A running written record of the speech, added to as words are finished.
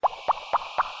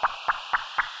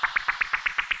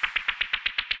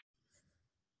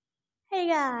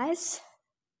guys.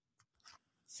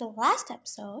 So last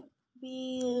episode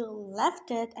we left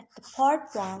it at the part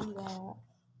one where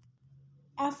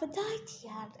Aphrodite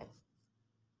had a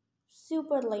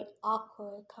super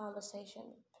awkward conversation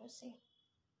with Percy.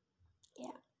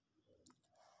 Yeah.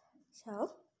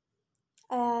 So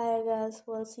I guess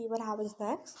we'll see what happens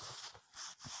next.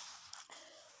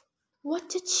 What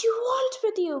did you want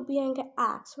with you? Bianca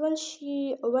asked once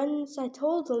I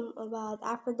told them about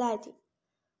Aphrodite.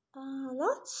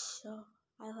 Not sure.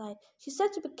 I lied. She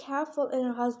said to be careful in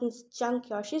her husband's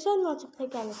junkyard. She said not to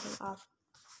pick anything up.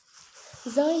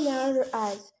 Zoe narrowed her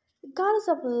eyes. The goddess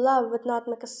of love would not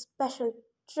make a special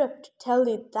trip to tell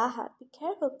you that. Be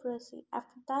careful, Percy.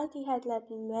 Aphrodite had led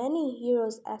many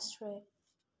heroes astray.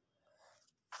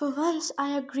 For once,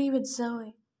 I agree with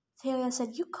Zoe. Thalia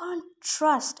said, you can't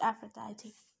trust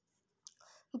Aphrodite.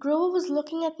 Grover was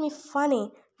looking at me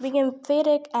funny, being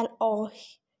emphatic and all.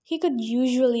 He could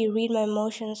usually read my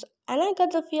emotions, and I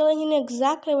got the feeling he knew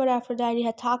exactly what Aphrodite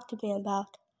had talked to me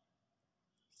about.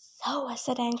 So, I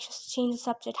said, anxious to change the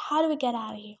subject. How do we get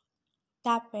out of here?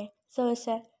 That way. So I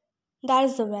said, that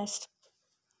is the west.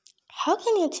 How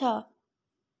can you tell?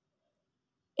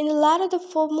 In the light of the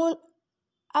full moon,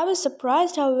 I was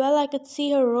surprised how well I could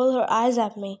see her roll her eyes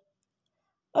at me.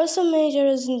 Ursa Major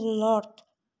is in the north,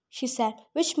 she said,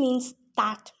 which means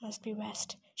that must be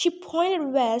west. She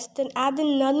pointed west and at the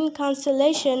northern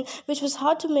constellation, which was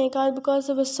hard to make out because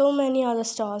there were so many other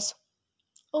stars.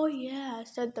 Oh yeah, I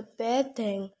said the bear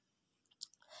thing.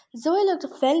 Zoe looked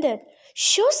offended.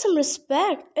 Show some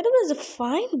respect. It was a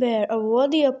fine bear, a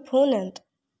worthy opponent.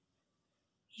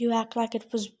 You act like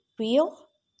it was real?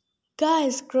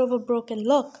 Guys, Grover broke in.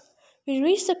 Look. We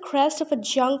reached the crest of a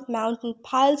junk mountain.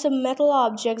 Piles of metal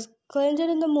objects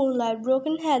glinted in the moonlight,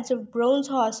 broken heads of bronze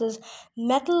horses,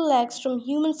 metal legs from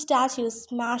human statues,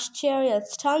 smashed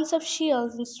chariots, tons of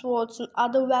shields and swords and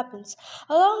other weapons,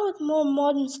 along with more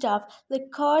modern stuff like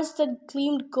cars that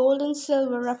gleamed gold and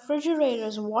silver,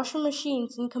 refrigerators, washing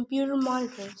machines, and computer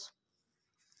monitors.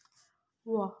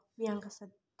 Whoa, Bianca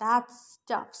said, that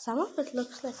stuff. Some of it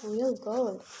looks like real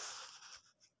gold.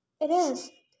 It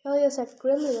is, Helia said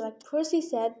grimly, like Percy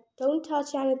said, don't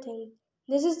touch anything.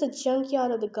 This is the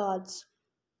junkyard of the gods.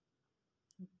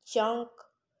 Junk.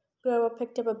 Grover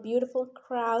picked up a beautiful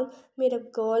crown made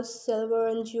of gold, silver,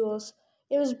 and jewels.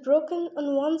 It was broken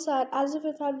on one side as if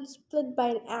it had been split by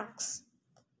an axe.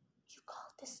 You call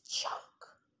this junk?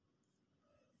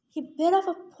 He bit off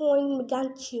a point and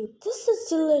began to chew. This is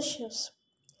delicious.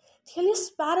 Helia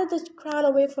spattered the crown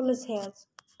away from his hands.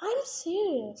 I'm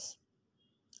serious.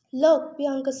 Look,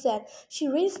 Bianca said. She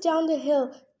raced down the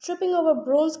hill, tripping over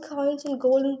bronze coins and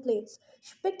golden plates.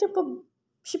 She picked up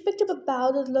a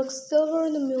bow that looked silver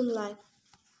in the moonlight.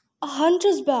 A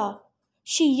hunter's bow.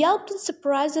 She yelped in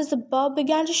surprise as the bow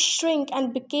began to shrink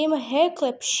and became a hair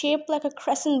clip shaped like a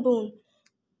crescent moon.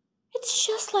 It's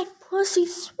just like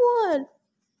Percy's sword.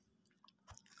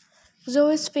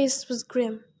 Zoe's face was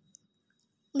grim.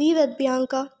 Leave it,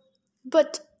 Bianca.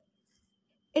 But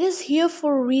it is here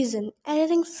for a reason.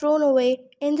 Anything thrown away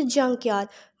in the junkyard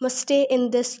must stay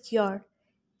in this yard.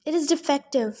 It is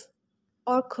defective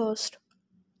or cursed.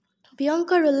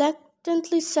 Bianca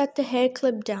reluctantly set the hair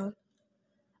clip down.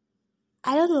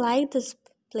 I don't like this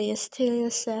place, Thalia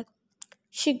said.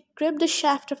 She gripped the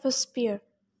shaft of her spear.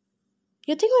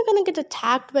 You think we're going to get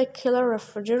attacked by killer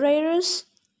refrigerators?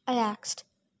 I asked.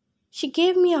 She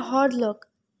gave me a hard look.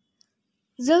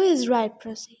 Zoe is right,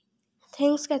 Percy.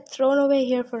 Things get thrown away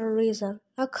here for a reason.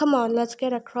 Now come on, let's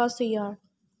get across the yard.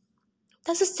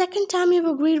 That's the second time you've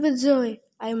agreed with Zoe,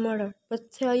 I muttered,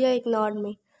 but Thalia ignored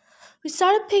me. We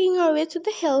started picking our way through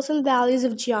the hills and valleys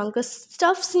of junk. The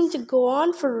stuff seemed to go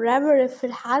on forever. If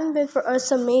it hadn't been for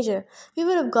Ursa Major, we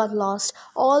would have got lost.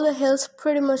 All the hills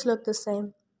pretty much looked the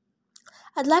same.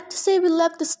 I'd like to say we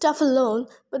left the stuff alone,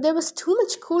 but there was too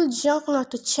much cool junk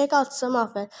not to check out some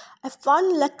of it. I found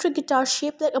an electric guitar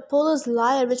shaped like Apollo's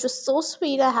lyre, which was so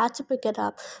sweet I had to pick it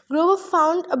up. Grover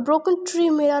found a broken tree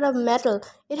made out of metal.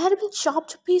 It had been chopped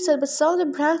to pieces, but some of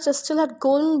the branches still had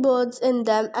golden birds in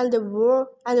them, and they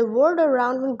whirred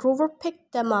around when Grover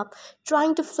picked them up,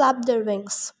 trying to flap their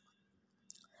wings.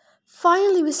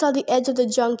 Finally, we saw the edge of the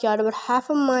junkyard about half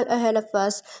a mile ahead of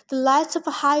us, the lights of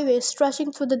a highway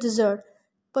stretching through the desert.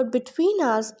 But between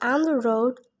us and the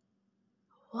road,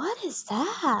 what is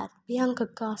that? Bianca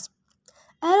gasped.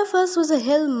 Ahead of us was a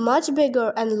hill much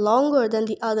bigger and longer than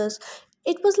the others.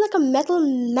 It was like a metal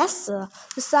mesa,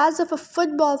 the size of a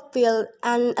football field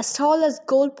and as tall as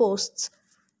goalposts.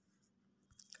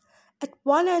 At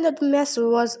one end of the mesa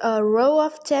was a row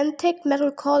of 10 thick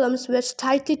metal columns wedged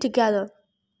tightly together.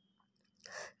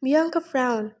 Bianca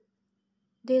frowned.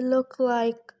 They look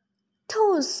like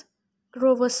toes,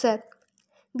 Grover said.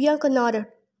 Bianca nodded.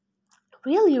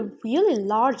 Really, really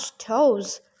large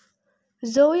toes.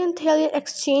 Zoe and Talia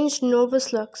exchanged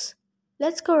nervous looks.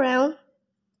 Let's go around,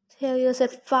 Talia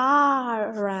said, far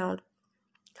around.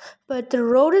 But the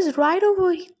road is right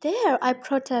over there, I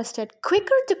protested.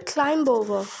 Quicker to climb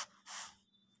over.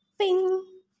 Ping!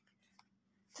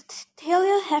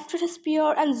 Talia hefted his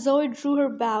spear and Zoe drew her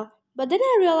bow. But then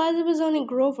I realized it was only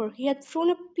Grover. He had thrown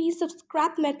a piece of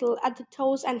scrap metal at the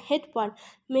toes and hit one,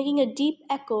 making a deep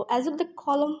echo as if the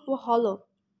column were hollow.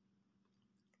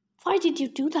 Why did you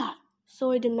do that?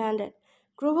 Zoe demanded.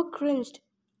 Grover cringed.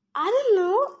 I don't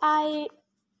know. I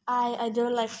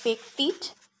don't like fake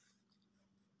feet.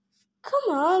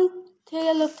 Come on.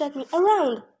 Talia looked at me.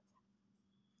 Around.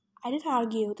 I didn't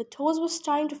argue. The toes were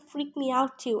starting to freak me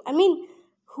out too. I mean,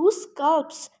 who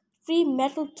sculpts three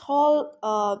metal toes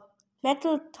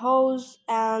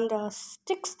and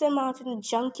sticks them out in a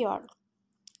junkyard?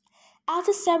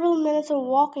 After several minutes of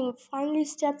walking, we finally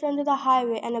stepped onto the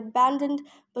highway, an abandoned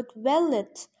but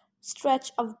well-lit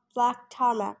stretch of black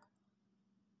tarmac.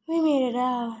 We made it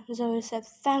out, Zoe said.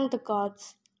 Thank the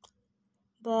gods.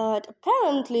 But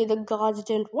apparently the gods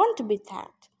didn't want to be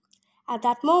thanked. At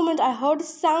that moment, I heard a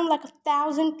sound like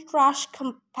 1,000 trash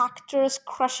compactors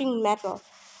crushing metal.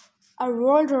 I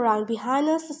whirled around. Behind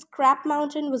us, the scrap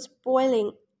mountain was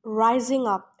boiling, rising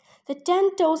up. The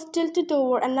 10 toes tilted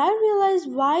over, and I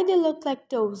realized why they looked like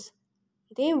toes.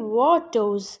 They were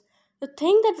toes. The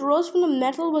thing that rose from the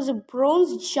metal was a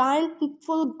bronze giant in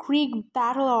full Greek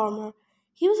battle armor.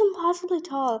 He was impossibly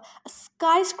tall, a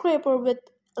skyscraper with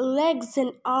legs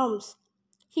and arms.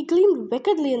 He gleamed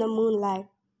wickedly in the moonlight.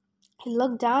 He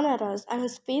looked down at us, and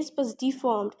his face was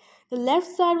deformed. The left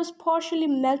side was partially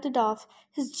melted off,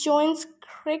 his joints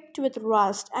cracked with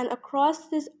rust, and across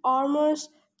his armored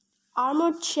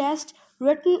chest,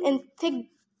 written in thick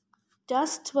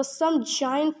dust, was some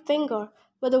giant finger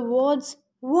with the words,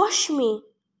 Wash me!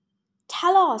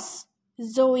 Talos!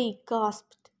 Zoe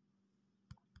gasped.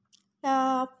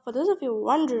 Now, for those of you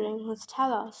wondering who's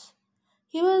Talos,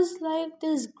 he was like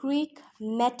this Greek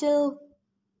metal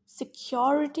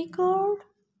security guard,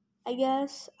 I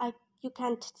guess. You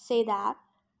can't say that.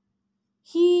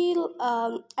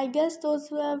 I guess those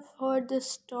who have heard the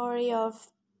story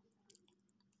of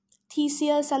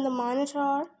Theseus and the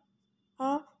Minotaur,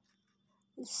 huh?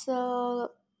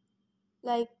 So,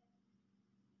 like,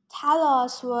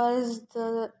 Talos was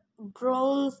the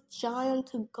bronze giant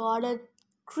who guarded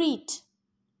Crete,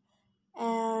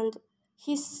 and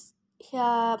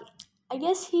I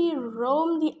guess he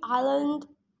roamed the island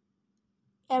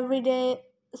every day,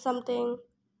 something,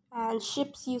 and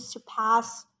ships used to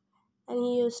pass, and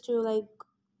he used to like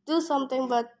do something.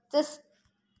 But this,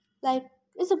 like,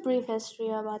 is a brief history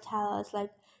about Talos.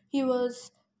 Like, he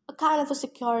was a kind of a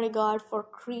security guard for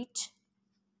Crete,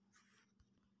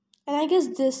 and I guess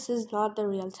this is not the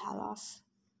real Talos.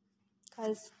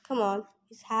 Cause come on,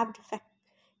 he's half defect.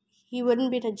 He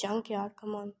wouldn't be in a junkyard.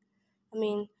 Come on, I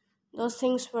mean, those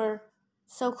things were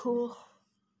so cool.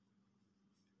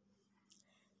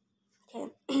 Okay.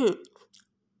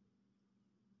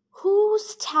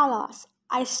 Who's Talos?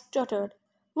 I stuttered.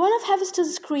 One of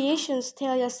Hephaestus' creations,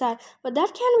 Thalia said, but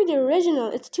that can't be the original.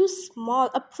 It's too small.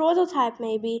 A prototype,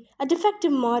 maybe. A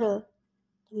defective model.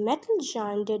 The metal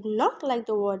giant did not like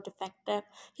the word defective.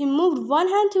 He moved one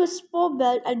hand to his spore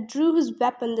belt and drew his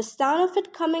weapon. The sound of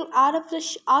it coming out of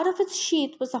its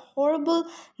sheath was a horrible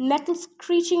metal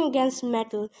screeching against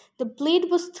metal. The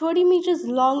blade was 30 meters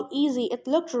long, easy. It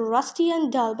looked rusty and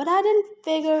dull, but I didn't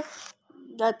figure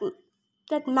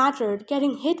that mattered.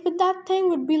 Getting hit with that thing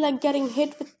would be like getting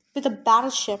hit with a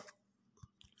battleship.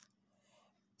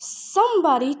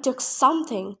 Somebody took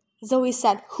something, Zoe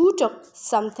said. Who took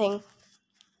something?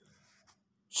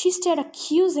 She stared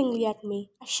accusingly at me.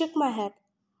 I shook my head.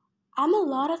 I'm a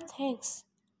lot of things,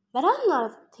 but I'm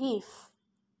not a thief.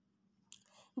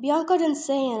 Bianca didn't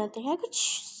say anything.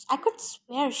 I could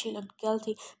swear she looked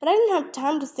guilty, but I didn't have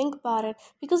time to think about it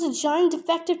because a giant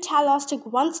defective Talos took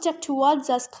one step towards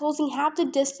us, closing half the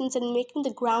distance and making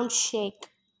the ground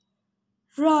shake.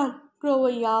 Run, Grover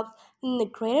yelped in a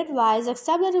great advice,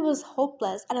 except that it was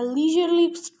hopeless. At a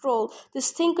leisurely stroll,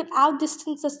 this thing could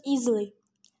outdistance us easily.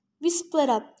 We split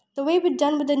up, the way we'd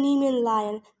done with the Nemean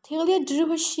lion. Thalia drew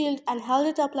her shield and held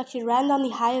it up like she ran down the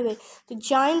highway. The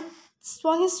giant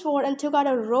swung his sword and took out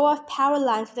a row of power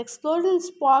lines that exploded in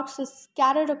sparks and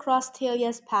scattered across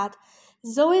Thalia's path.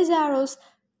 Zoe's arrows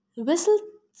whistled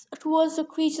towards the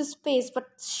creature's face but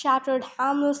shattered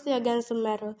harmlessly against the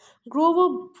metal.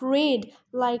 Grover brayed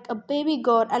like a baby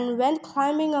goat and went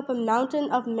climbing up a mountain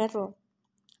of metal.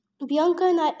 Bianca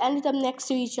and I ended up next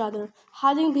to each other,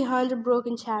 hiding behind a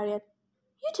broken chariot.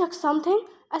 You took something?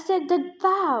 I said, did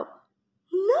thou?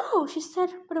 No, she said,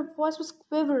 but her voice was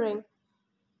quivering.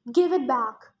 Give it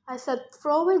back. I said,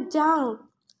 throw it down.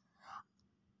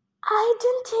 I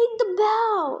didn't take the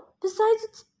bell. Besides,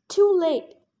 it's too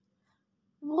late.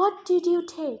 What did you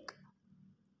take?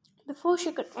 Before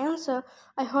she could answer,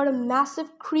 I heard a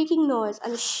massive creaking noise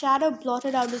and a shadow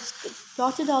blotted out the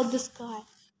sky.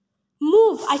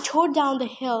 Move! I tore down the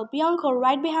hill, Bianca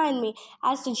right behind me,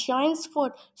 as the giant's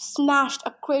foot smashed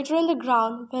a crater in the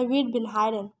ground where we'd been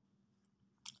hiding.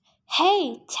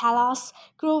 Hey, Talos!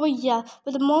 Grover yelled,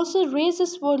 but the monster raised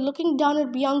his sword looking down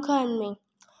at Bianca and me.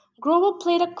 Grover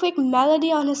played a quick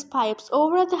melody on his pipes.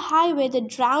 Over at the highway, the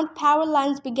drowned power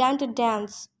lines began to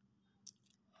dance.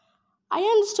 I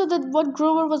understood that what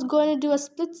Grover was going to do a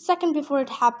split second before it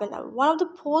happened. One of the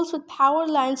poles with power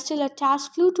lines still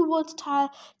attached flew towards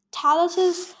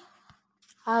Talos's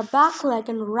back leg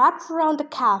and wrapped around the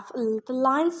calf. The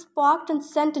line sparked and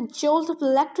sent a jolt of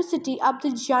electricity up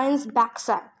the giant's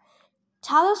backside.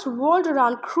 Talos whirled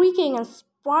around, creaking and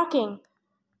sparking.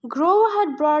 Grover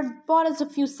had bought us a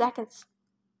few seconds.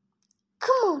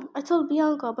 Come on, I told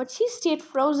Bianca, but she stayed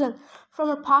frozen. From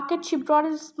her pocket, she brought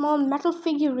a small metal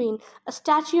figurine, a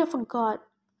statue of a god.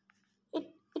 It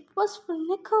was for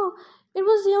Nico. It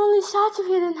was the only statue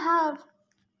he didn't have.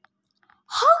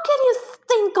 How can you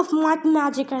think of white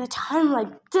magic at a time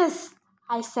like this?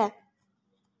 I said.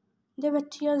 There were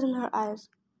tears in her eyes.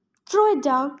 Throw it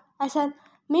down, I said.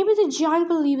 Maybe the giant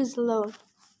will leave us alone.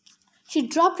 She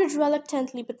dropped it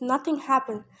reluctantly, but nothing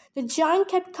happened. The giant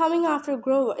kept coming after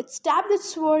Grover. It stabbed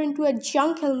its sword into a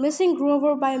junk hill, missing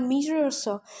Grover by a meter or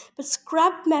so. But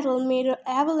scrap metal made an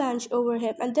avalanche over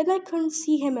him, and then I couldn't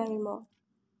see him anymore.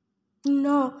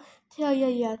 No, Thalia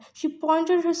yelled. She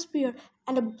pointed her spear,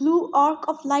 and a blue arc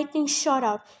of lightning shot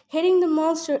out, hitting the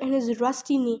monster in his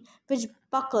rusty knee, which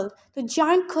buckled. The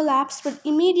giant collapsed, but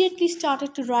immediately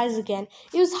started to rise again.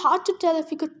 It was hard to tell if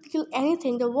he could feel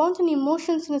anything. There weren't any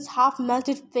emotions in his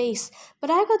half-melted face, but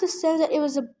I got the sense that it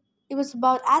was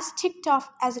about as ticked off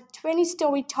as a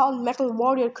 20-story tall metal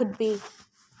warrior could be.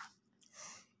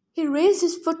 He raised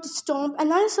his foot to stomp,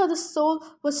 and I saw the sole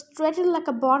was straightened like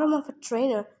the bottom of a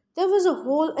trainer. There was a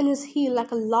hole in his heel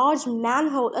like a large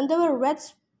manhole, and there were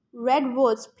red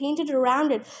words painted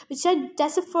around it, which I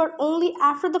deciphered only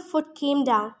after the foot came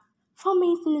down. For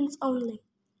maintenance only.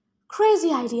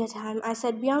 Crazy idea time, I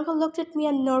said. Bianca looked at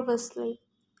me nervously.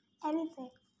 Anything.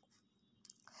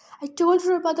 I told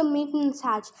her about the maintenance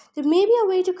hatch. There may be a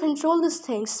way to control this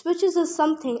thing, switches or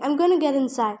something. I'm going to get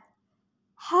inside.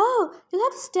 How? You'll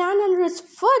have to stand under its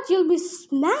foot. You'll be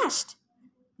smashed.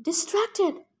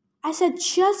 Distracted. I said,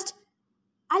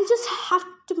 I'll just have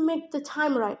to make the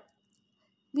time right.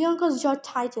 Bianca's jaw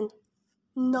tightened.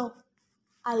 No,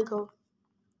 I'll go.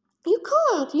 You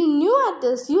can't. You knew at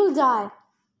this. You'll die.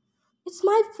 It's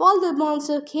my fault the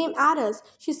monster came at us,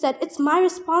 she said. It's my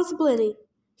responsibility.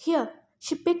 Here,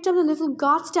 she picked up the little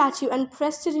god statue and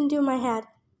pressed it into my hand.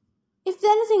 If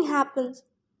anything happens,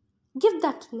 give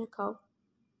that to Nico.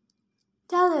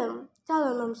 Tell him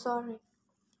I'm sorry.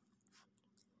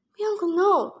 Bianca,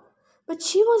 no. But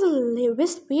she wasn't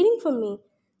waiting for me.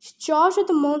 She charged at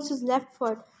the monster's left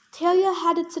foot. Thalia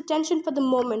had its attention for the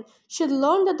moment. She had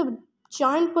learned that the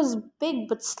giant was big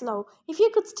but slow. If you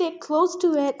could stay close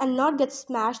to it and not get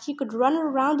smashed, you could run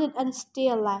around it and stay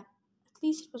alive. At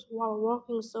least it was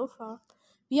working so far.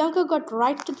 Bianca got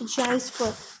right to the giant's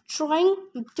foot, trying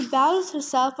to balance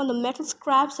herself on the metal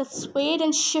scraps that swayed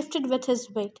and shifted with his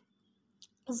weight.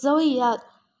 Zoe yelled,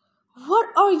 "What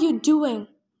are you doing?"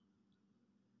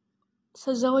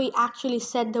 So Zoe actually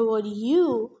said the word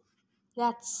 "you."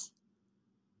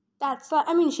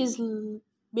 She's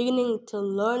beginning to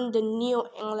learn the new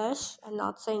English and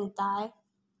not saying die.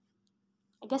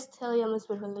 I guess Thalia must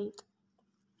be relieved.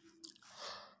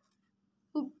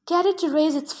 Get it to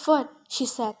raise its foot, she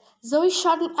said. Zoe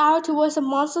shot an arrow towards the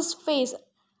monster's face,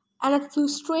 and it flew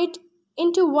straight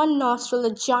into one nostril.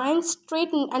 The giant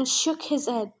straightened and shook his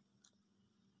head.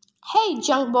 Hey,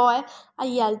 junk boy, I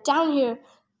yelled, down here.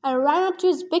 I ran up to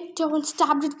his big toe and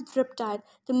stabbed it with riptide.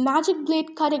 The magic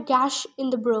blade cut a gash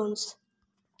in the bronze.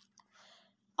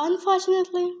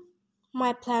 Unfortunately,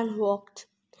 my plan worked.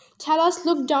 Talos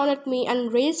looked down at me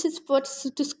and raised his foot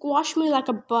to squash me like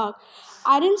a bug.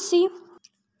 I didn't see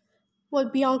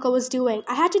what Bianca was doing.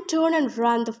 I had to turn and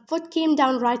run. The foot came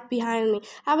down right behind me.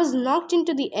 I was knocked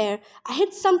into the air. I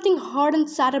hit something hard and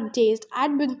sat up dazed. I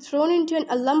had been thrown into an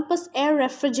Olympus air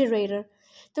refrigerator.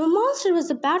 The monster was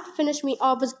about to finish me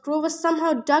off as Grover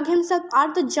somehow dug himself out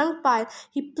of the junk pile.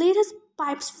 He played his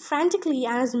pipes frantically,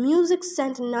 and his music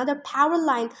sent another power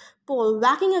line pole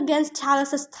whacking against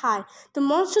Talus's thigh. The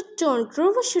monster turned.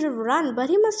 Grover should have run, but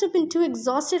he must have been too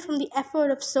exhausted from the effort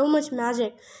of so much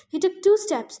magic. He took 2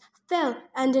 steps, fell,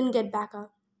 and didn't get back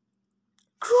up.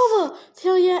 Grover!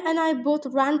 Thalia and I both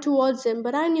ran towards him,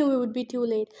 but I knew it would be too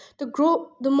late.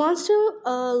 The monster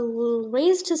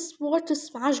raised his sword to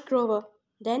smash Grover.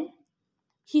 Then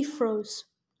he froze.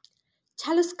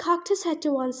 Talus cocked his head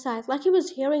to one side like he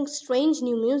was hearing strange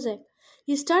new music.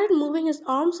 He started moving his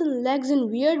arms and legs in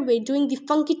weird way, doing the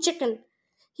funky chicken.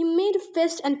 He made a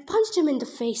fist and punched him in the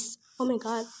face. Oh my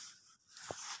god.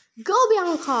 Go,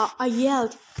 Bianca! I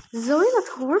yelled. Zoe looked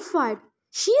horrified.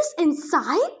 She's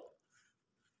inside?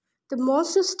 The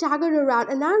monster staggered around,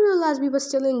 and I realized we were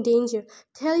still in danger.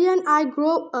 Talia and I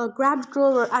grabbed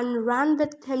Grover and ran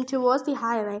with him towards the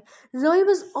highway. Zoe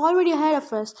was already ahead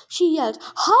of us. She yelled,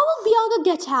 How will Bianca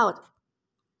get out?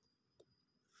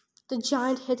 The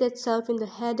giant hit itself in the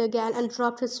head again and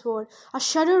dropped his sword. A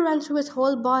shudder ran through his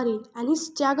whole body, and he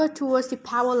staggered towards the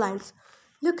power lines.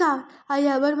 Look out! I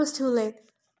yelled, but it was too late.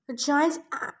 The giant's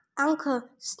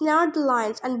anchor snared the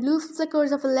lines, and blue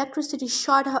flickers of electricity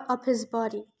shot up his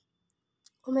body.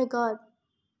 Oh my god.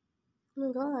 Oh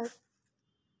my god.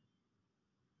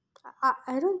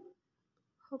 I don't.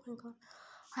 Oh my god.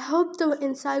 I hope the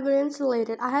inside were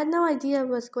insulated. I had no idea what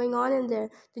was going on in there.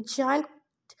 The giant.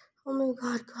 Oh my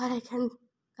god, God, I can't.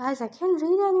 Guys, I can't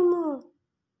read anymore.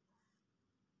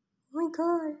 Oh my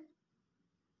god.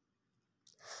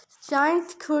 The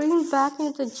giant careened back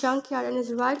into the junkyard and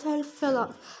his right hand fell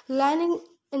off, landing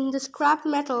in the scrap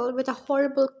metal with a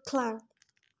horrible clang.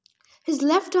 His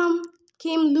left arm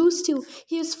came loose too.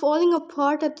 He was falling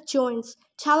apart at the joints.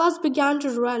 Talos began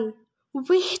to run.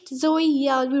 Wait, Zoe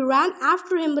yelled. We ran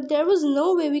after him, but there was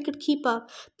no way we could keep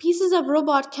up. Pieces of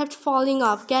robot kept falling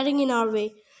off, getting in our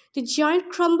way. The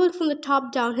giant crumbled from the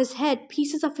top down, his head,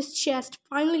 pieces of his chest.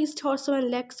 Finally, his torso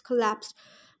and legs collapsed.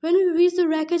 When we reached the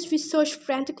wreckage, we searched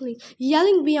frantically,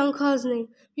 yelling Bianca's name.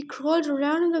 We crawled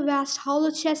around in the vast hollow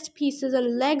chest pieces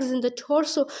and legs in the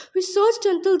torso. We searched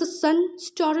until the sun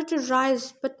started to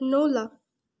rise, but no luck.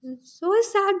 So I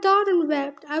sat down and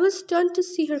wept. I was stunned to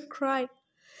see her cry.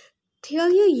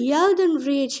 Thalia yelled in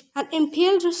rage and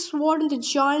impaled her sword in the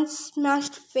giant's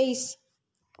smashed face.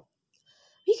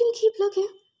 We can keep looking.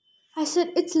 I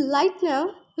said, It's light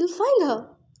now. We'll find her.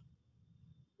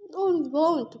 No, we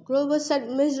won't, Grover said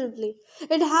miserably.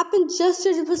 It happened just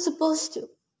as it was supposed to.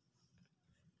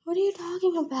 What are you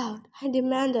talking about? I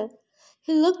demanded.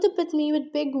 He looked up at me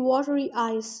with big watery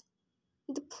eyes.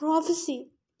 The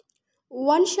prophecy.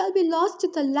 One shall be lost to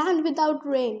the land without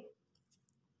rain.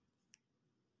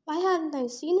 Why hadn't I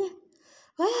seen it?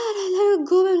 Why had I let her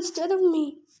go instead of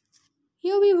me?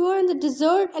 Here we were in the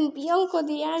desert and Bianca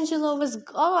the Angelo was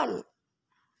gone.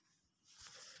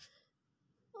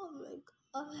 Oh my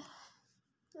god.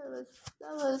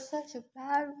 That was such a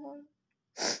bad one.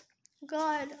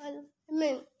 God, I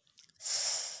mean,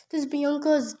 this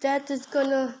Bianca's death is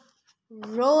gonna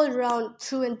roll around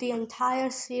through in the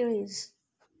entire series.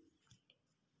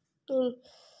 Oh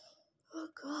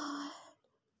god.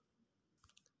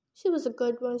 She was a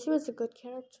good one. She was a good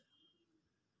character.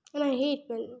 And I hate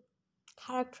when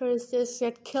characters just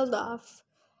get killed off.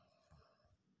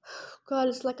 God,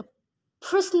 it's like a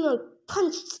personal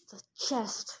punch to the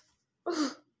chest.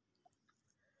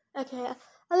 Okay,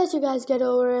 I'll let you guys get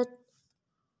over it.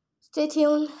 Stay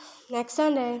tuned next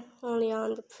Sunday, only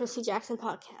on the Percy Jackson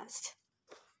podcast.